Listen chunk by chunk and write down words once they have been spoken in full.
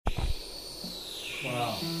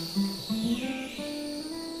Wow.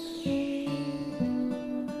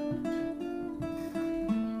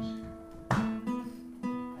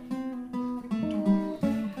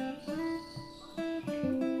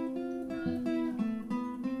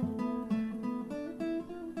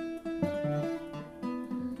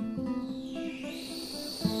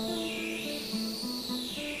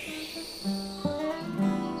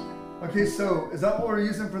 Okay, so is that what we're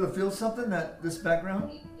using for the feel something, this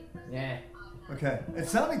background? Yeah. Okay. It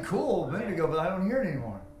sounded cool a minute ago, but I don't hear it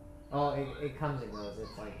anymore. Oh, it comes and goes.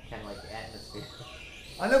 It's like kind of like the atmosphere.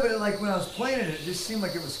 I know, but like when I was playing it, it just seemed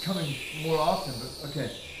like it was coming more often, but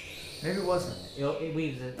okay. Maybe it wasn't. It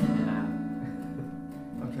weaves it in and out.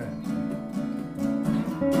 Okay.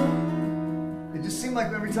 It just seemed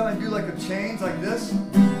like every time I do like a change like this,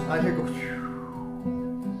 I'd hear go.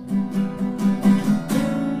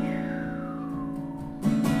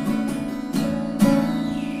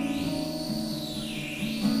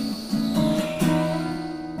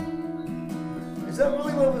 Is that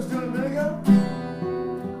really what I was doing a minute ago?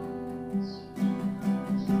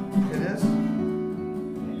 It is?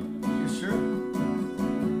 You sure?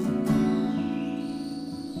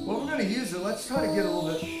 Well, we're going to use it. Let's try to get a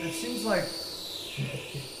little bit. It seems like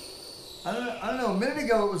I don't know. A minute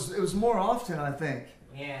ago it was more often, I think.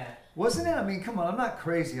 Yeah. Wasn't it? I mean, come on. I'm not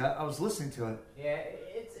crazy. I was listening to it. Yeah,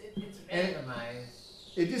 it's randomized.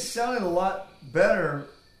 It just sounded a lot better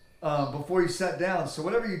before you sat down. So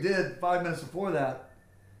whatever you did 5 minutes before that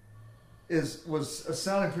was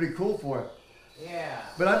sounding pretty cool for it. Yeah.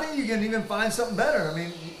 But I think you can even find something better. I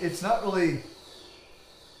mean, it's not really.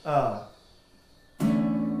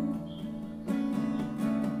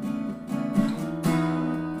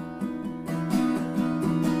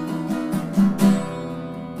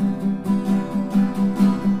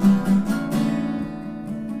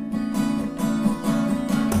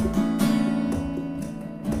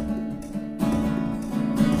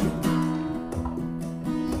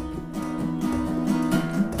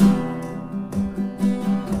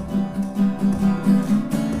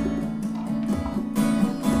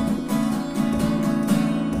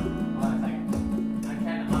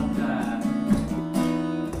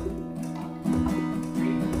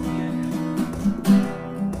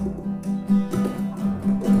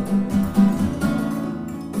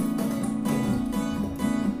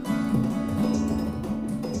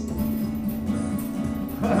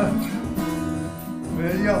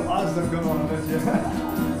 Man, you got a lot of stuff going on, don't you?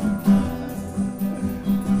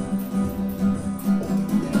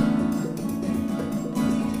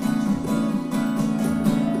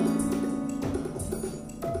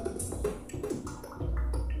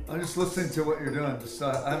 I'm just listening to what you're doing. Just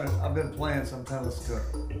I've been playing, so I'm trying to listen to it.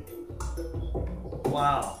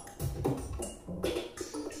 Wow,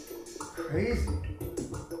 crazy.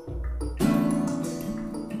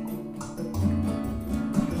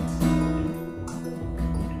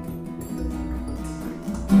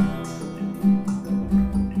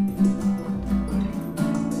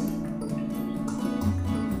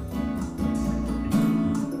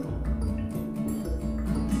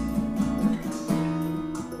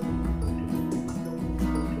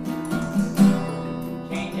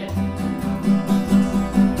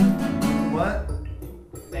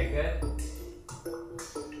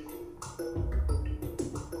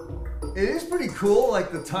 It is pretty cool,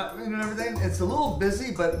 like the timing and everything. It's a little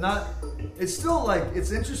busy, but not. It's still like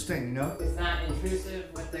it's interesting, you know. It's not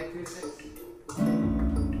intrusive with the acoustics.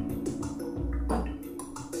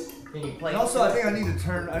 Can you play? And also, I think I need to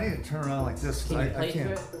turn around like this. Can you play I can't.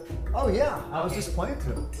 to it? Oh yeah, Okay. I was just playing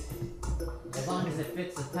to it. As long as it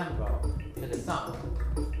fits the tempo to the song.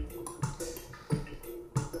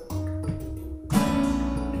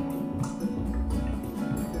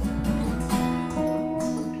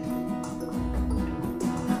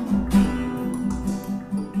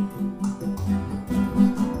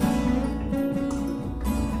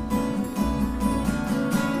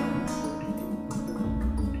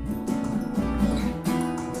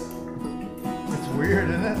 Weird,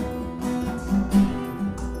 isn't it?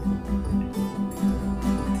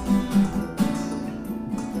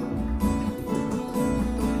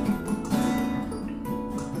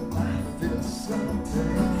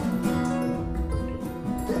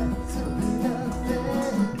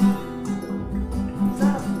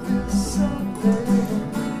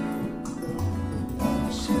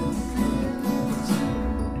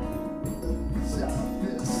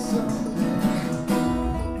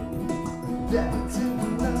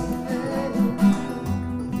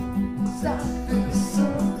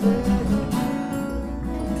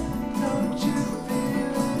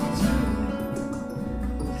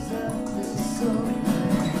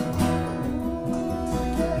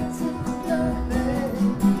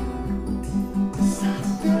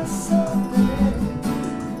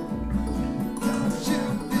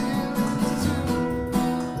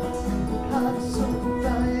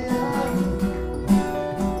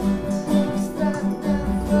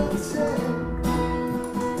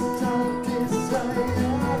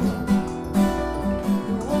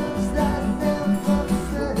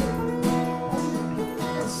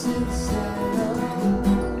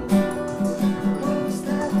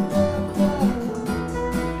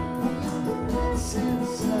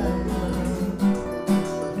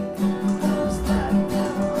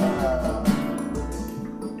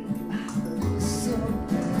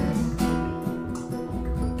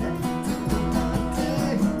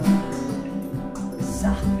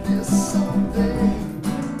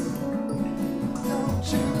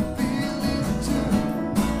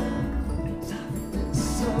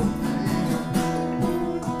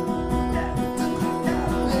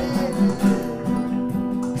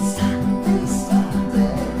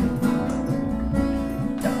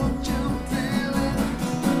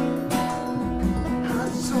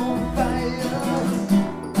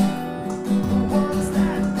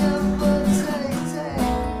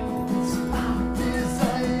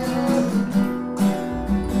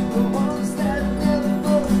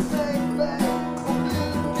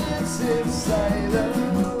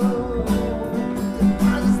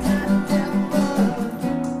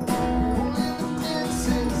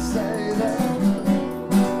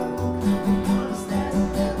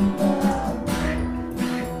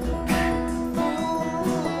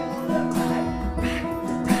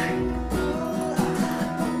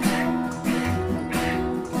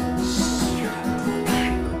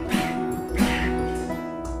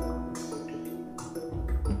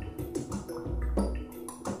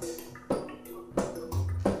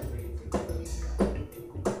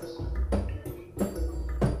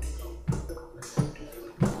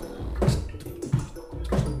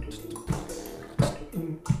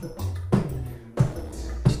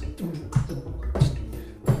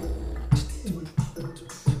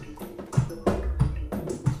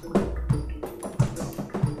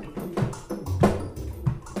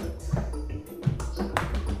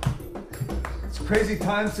 crazy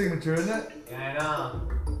time signature, isn't it? Yeah, I know.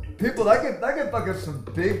 People that could fuck up some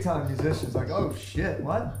big time musicians. Like, oh shit,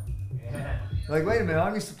 what? Yeah. Like, wait a minute,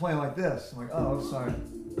 I'm used to playing like this. I'm like, oh, sorry.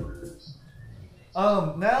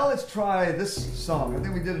 Now let's try this song. I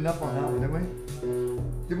think we did enough on that one, didn't we?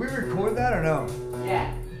 Did we record that or no?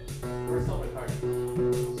 Yeah. We're still recording.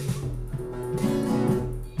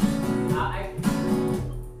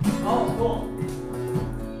 Oh, cool.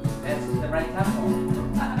 That's the right tempo.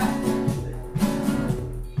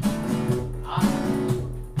 Awesome.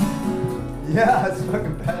 Yeah, it's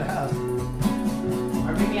fucking badass.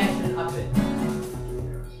 Or maybe I should up it.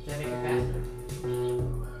 Should I make it faster?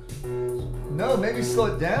 No, maybe slow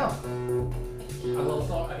it down. A little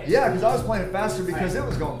slower? Okay. Yeah, because I was playing it faster because it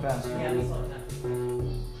was going faster. Yeah, let me slow it down.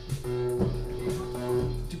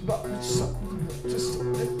 Just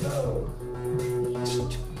let go.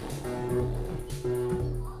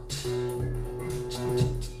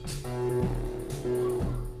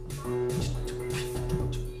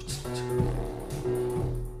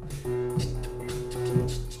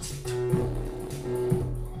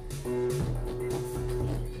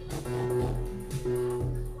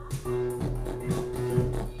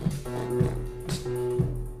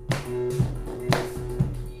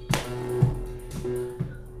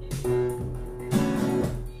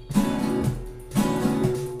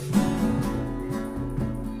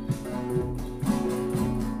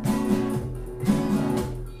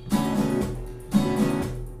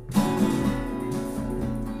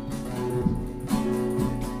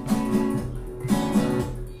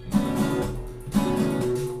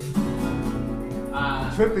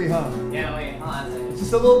 Trippy, huh? Yeah, wait, hold on a second.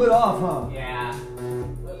 Just a little bit off, huh? Yeah.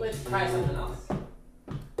 Let's try something else.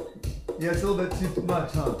 Yeah, it's a little bit too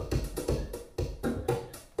much, huh?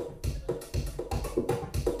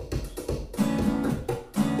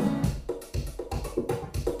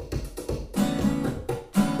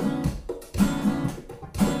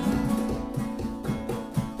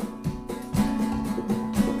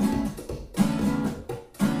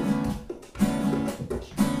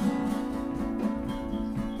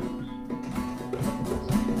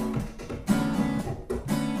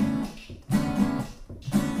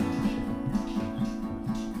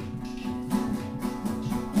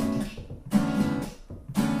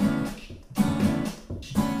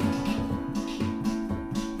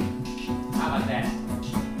 How about that?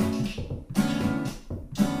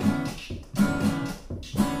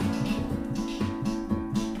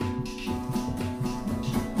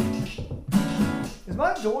 Is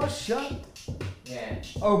my door shut? Yeah.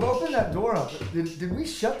 Oh, open that door up. Did we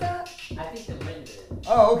shut that? I think the wind did.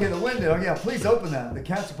 Oh, okay, the window. Yeah, please open that. The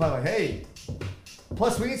cats are probably like, hey.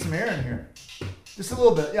 Plus, we need some air in here. Just a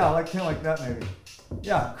little bit. Yeah, like kind of like that maybe.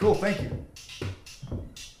 Yeah, cool. Thank you.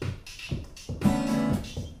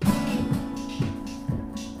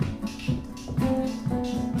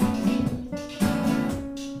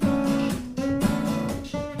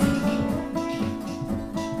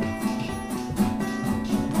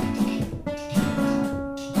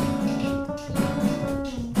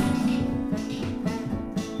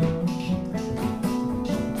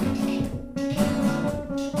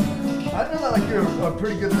 I know that like you're a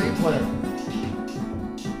pretty good lead player.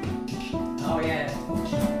 Oh, yeah.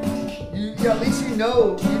 Yeah, at least you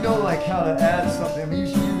know like how to add something. I mean,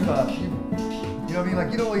 you know what I mean?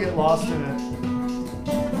 Like you don't want to get lost in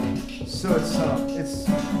it. So it's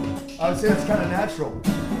I would say it's kind of natural.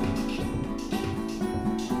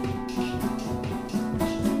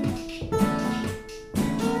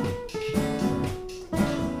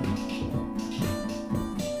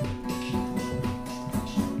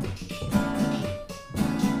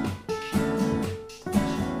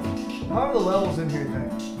 How are the levels in here, you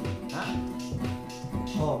think? Huh?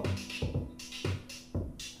 Oh.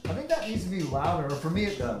 I think that needs to be louder, or for me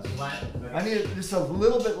it does. What? I need it just a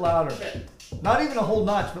little bit louder. Not even a whole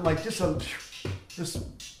notch, but like just a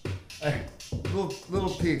little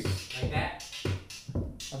piece. Like that?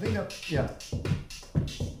 I think that, yeah.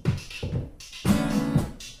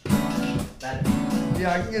 Better.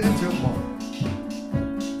 Yeah, I can get into it more.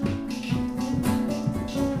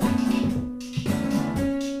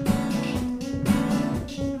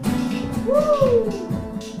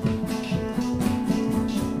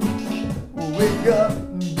 Wake up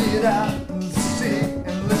and get out and see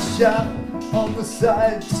and let's shop on the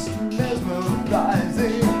side, just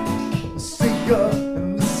mesmerizing. Sink up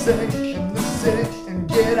and the sink and the sink and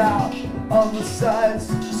get out on the sides,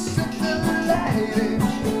 scintillating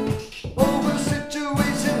over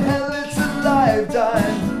situation. Hell, it's a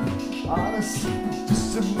lifetime. Honestly,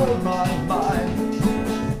 just to blow my mind.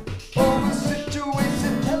 Over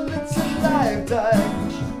situation. Hell, it's a lifetime.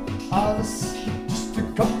 Honestly.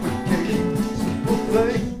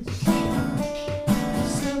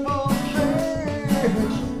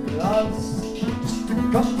 just to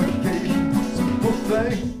complicate simple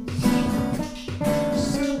things.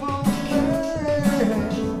 Simple things.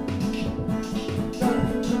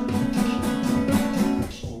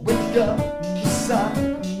 Wake up the sun,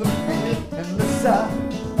 the fear, and the sigh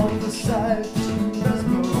on the side.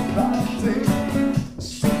 Mesmerizing.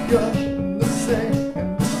 Sink up and the same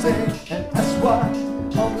and the same, and that's why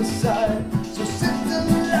on the side. So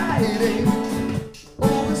scintillating.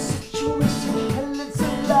 Oh, the situation, and it's a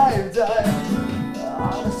lifetime.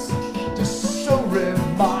 Just so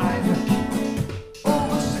remind. Oh,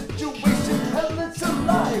 the situation, and it's a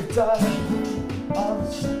lifetime.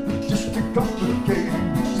 Just to complicate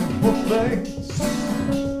simple things.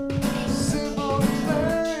 Simple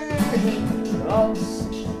things.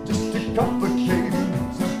 Just to complicate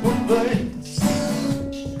simple things.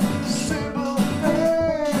 Simple things.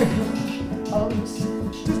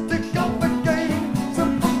 Just to complicate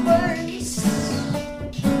simple things.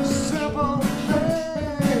 Simple things.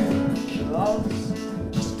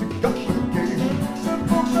 Just to complicate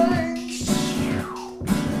simple things.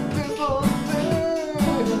 Simple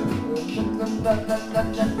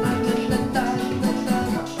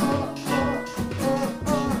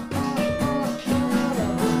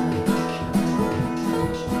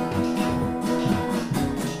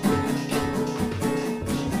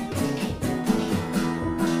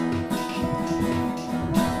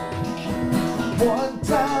one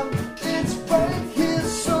time, it's right here,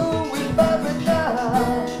 so we vibe it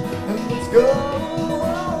now. And let's go,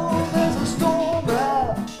 oh, there's a storm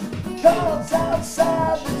out. Clouds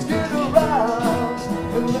outside, let's get aroused.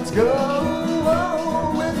 And let's go,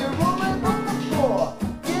 oh, when you're rolling on the floor,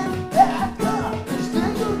 get back up and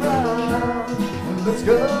stick around. And let's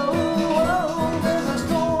go, oh, there's a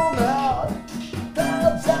storm out.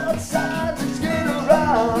 Clouds outside, let's get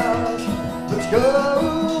aroused. Let's go.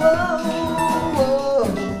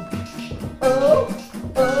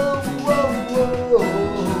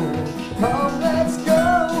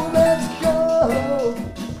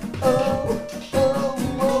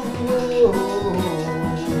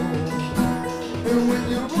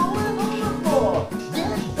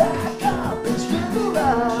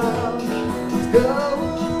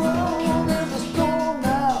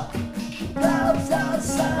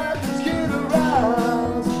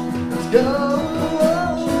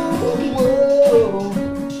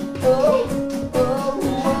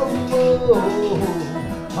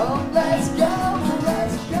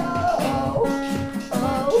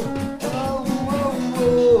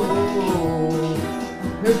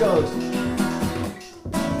 Here goes.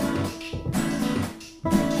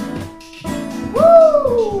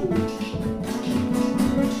 Woo!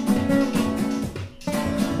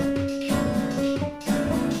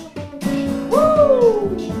 Woo!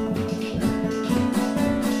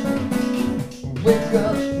 Wake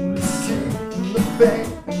up and the sea and the bang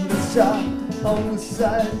and the shot on the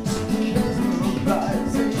side.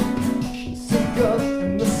 Mesmerizing. Sink up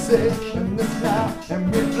in the sea and the sky and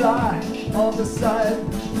we fly on the side.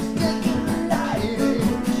 Lighting.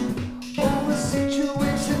 Oh, the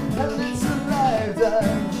situation and it's a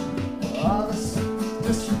lifetime. Oh,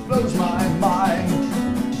 this blows my mind.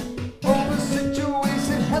 Oh, the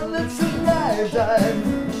situation and it's a lifetime.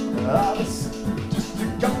 Oh, this just a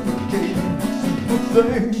complicated simple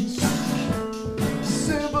things.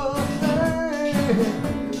 Simple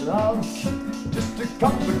things. Oh, just a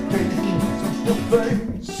complicated simple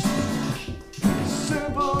things.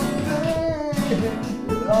 Simple things.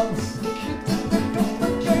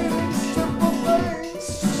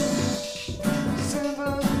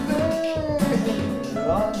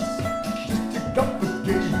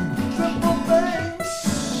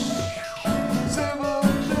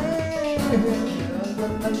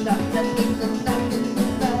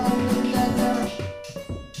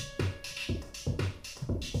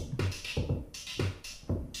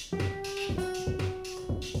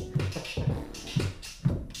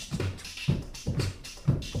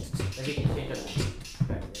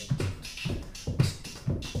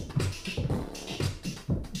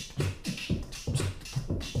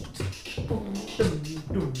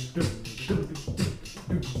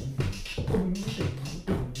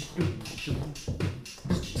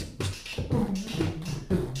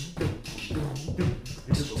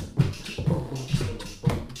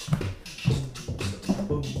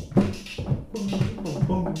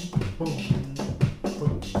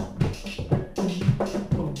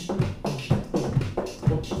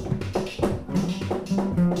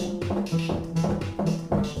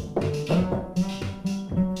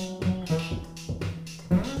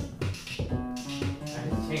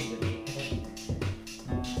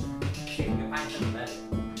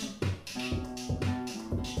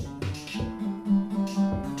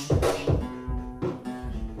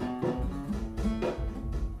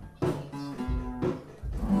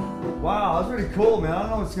 pretty cool, man. I don't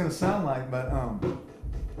know what it's gonna sound like, but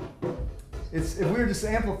it's if we were just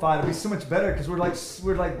amplified, it'd be so much better because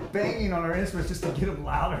we're like banging on our instruments just to get them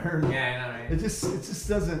louder. Yeah, I know, right? It just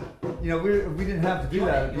doesn't. You know, we didn't have to do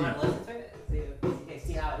that. You want to listen to it?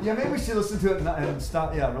 See how. Yeah, maybe we should listen to it and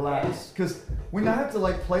stop. Yeah, relax. Because when I have to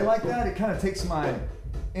like play like that, it kind of takes my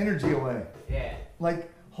energy away. Yeah.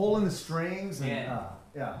 Like holding the strings and yeah.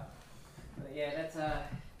 Yeah. Yeah, that's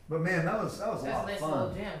But man, that was a lot of That's a nice fun.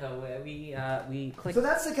 little jam though. Where we clicked. So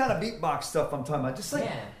that's the kind of beatbox stuff I'm talking about. Just like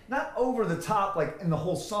not over the top, like in the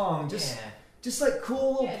whole song. Just like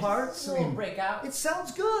cool little parts. Just a little breakout. It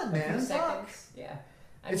sounds good, man. Seconds. Yeah.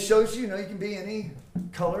 It shows you, you know, you can be any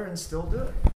color and still do it.